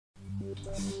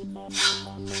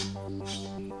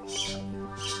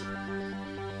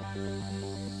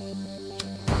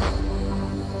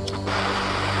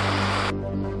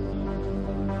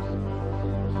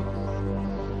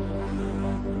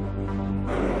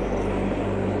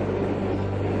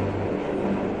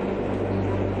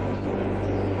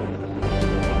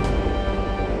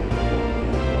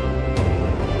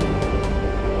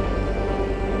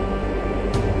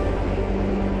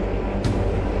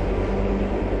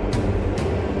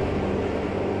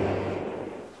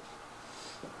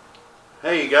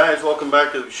Hey guys, welcome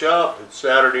back to the shop. It's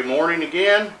Saturday morning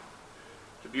again.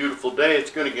 It's a beautiful day. It's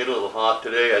going to get a little hot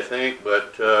today, I think,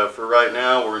 but for right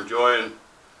now we're enjoying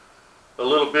a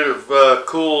little bit of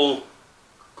cool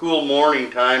morning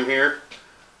time here.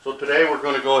 So today we're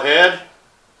going to go ahead.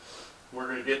 We're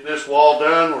going to get this wall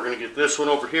done. We're going to get this one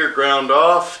over here ground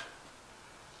off,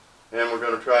 and we're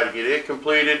going to try to get it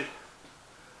completed.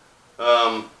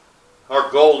 Our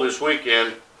goal this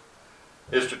weekend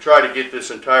is to try to get this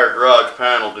entire garage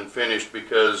paneled and finished,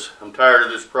 because I'm tired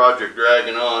of this project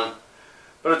dragging on.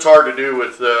 But it's hard to do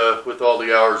with all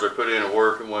the hours I put in at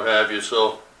work and what have you.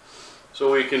 So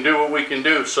we can do what we can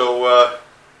do. So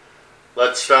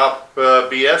let's stop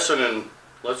BSing and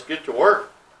let's get to work.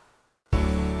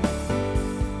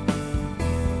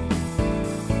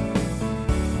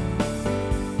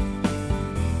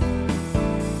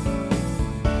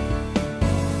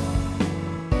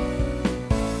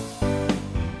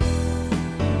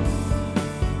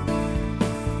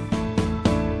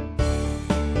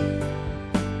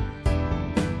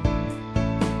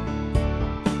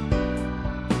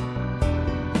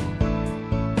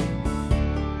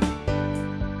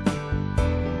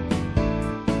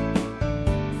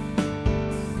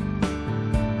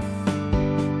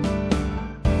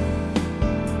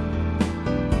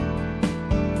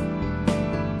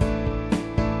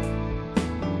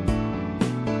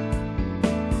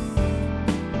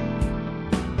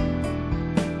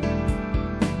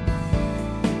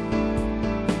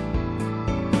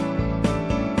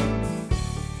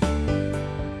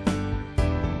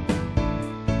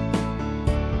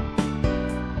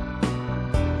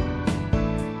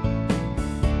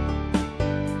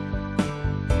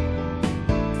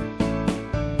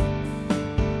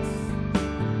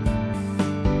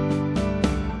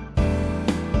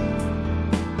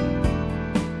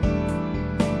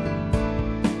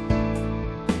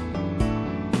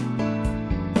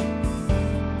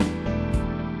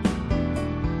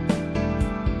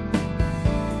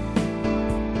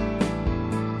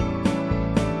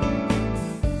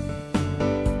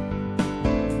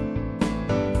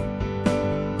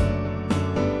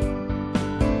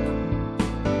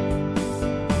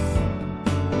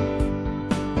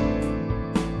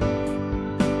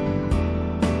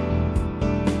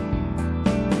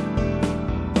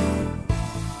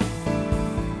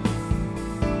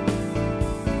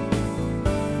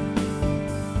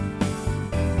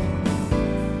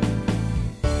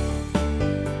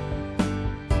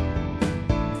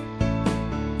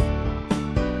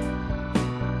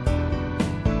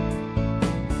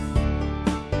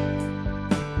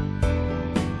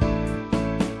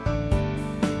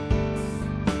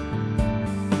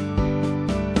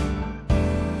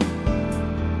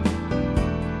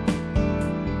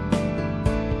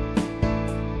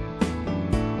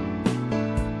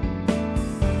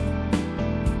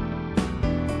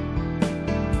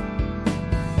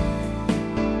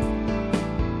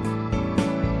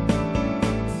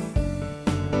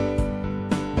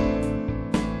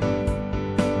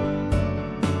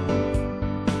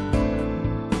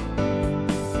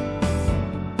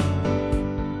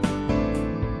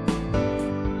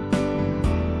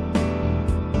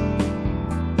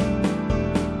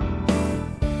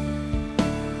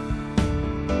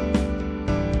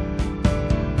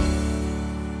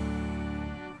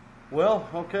 Well,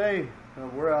 okay,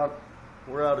 we're out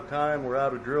of time, we're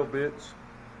out of drill bits,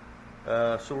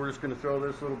 so we're just going to throw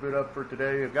this little bit up for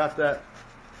today. I've got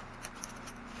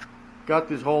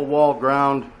this whole wall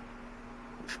ground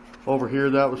over here.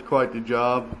 That was quite the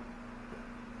job.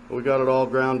 We got it all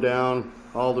ground down,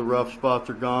 all the rough spots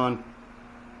are gone,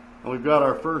 and we've got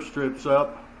our first strips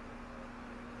up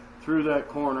through that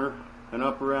corner and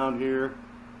up around here.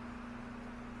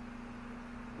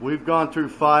 We've gone through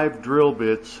 5 drill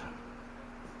bits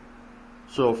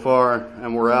so far,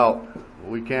 and we're out.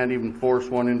 We can't even force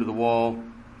one into the wall.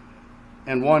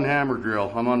 And 1 hammer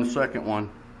drill. I'm on the second one.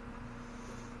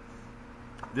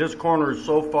 This corner is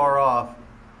so far off,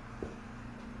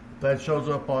 that shows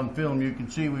up on film. You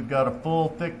can see we've got a full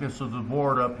thickness of the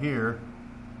board up here,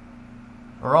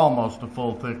 or almost a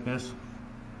full thickness.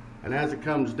 And as it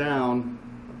comes down,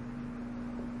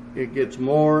 it gets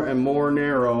more and more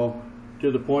narrow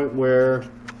to the point where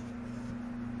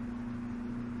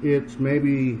it's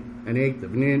maybe 1/8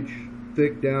 of an inch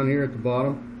thick down here at the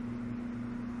bottom.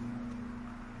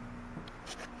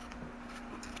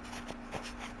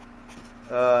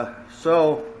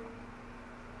 So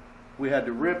we had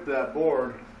to rip that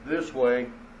board this way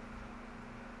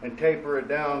and taper it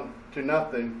down to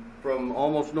nothing, from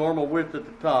almost normal width at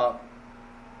the top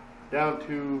down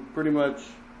to pretty much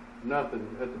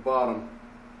nothing at the bottom,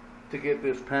 to get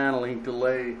this paneling to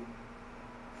lay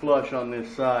flush on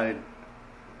this side.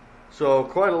 So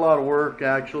quite a lot of work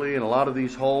actually, and a lot of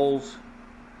these holes,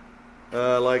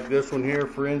 like this one here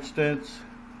for instance,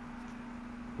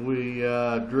 we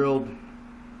drilled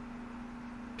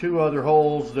 2 other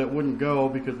holes that wouldn't go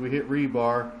because we hit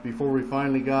rebar before we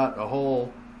finally got a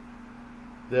hole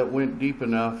that went deep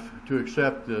enough to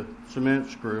accept the cement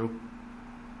screw.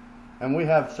 And we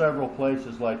have several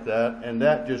places like that, and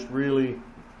that just really,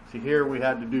 see here we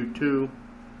had to do 2.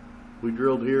 We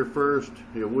drilled here first,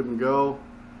 it wouldn't go,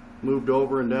 moved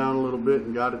over and down a little bit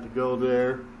and got it to go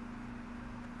there.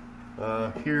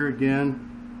 Here again,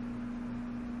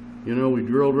 you know, we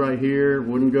drilled right here,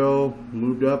 wouldn't go,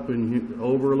 moved up and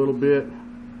over a little bit,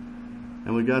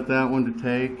 and we got that one to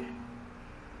take.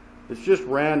 It's just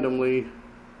randomly.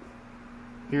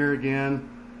 Here again,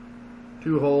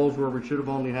 2 holes where we should have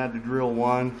only had to drill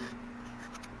 1.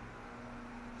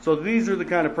 So these are the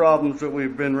kind of problems that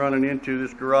we've been running into.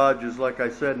 This garage is, like I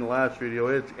said in the last video,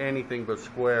 it's anything but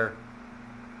square.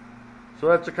 So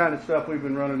that's the kind of stuff we've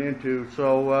been running into.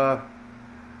 So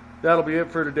that'll be it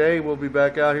for today. We'll be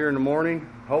back out here in the morning.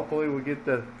 Hopefully we get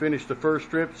to finish the first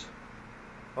strips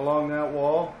along that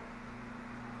wall,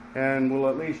 and we'll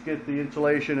at least get the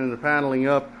insulation and the paneling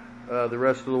up the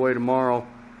rest of the way tomorrow.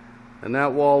 And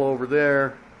that wall over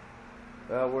there,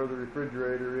 where the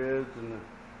refrigerator is and the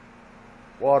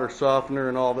water softener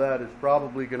and all that, is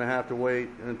probably going to have to wait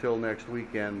until next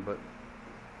weekend. But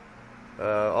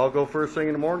I'll go first thing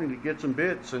in the morning to get some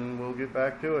bits, and we'll get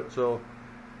back to it. So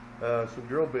some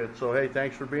drill bits. So hey,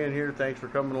 thanks for being here. Thanks for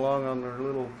coming along on our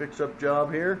little fix-up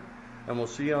job here, and we'll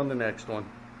see you on the next one.